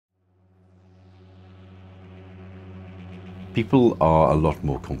People are a lot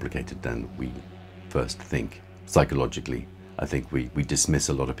more complicated than we first think. Psychologically, I think we dismiss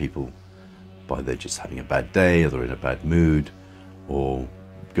a lot of people by they're just having a bad day, or they're in a bad mood, or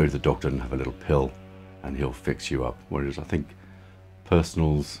go to the doctor and have a little pill and he'll fix you up. Whereas I think a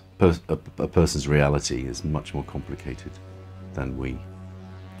person's reality is much more complicated than we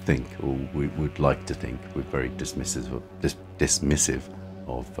think, or we would like to think. We're very dismissive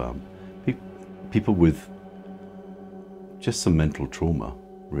of people with just some mental trauma,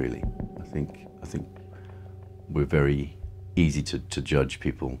 really. I think we're very easy to judge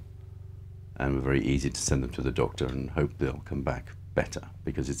people, and we're very easy to send them to the doctor and hope they'll come back better,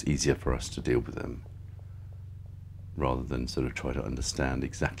 because it's easier for us to deal with them rather than sort of try to understand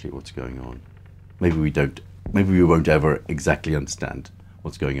exactly what's going on. Maybe we won't ever exactly understand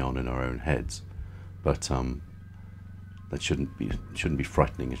what's going on in our own heads, but that shouldn't be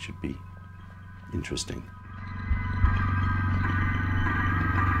frightening. It should be interesting.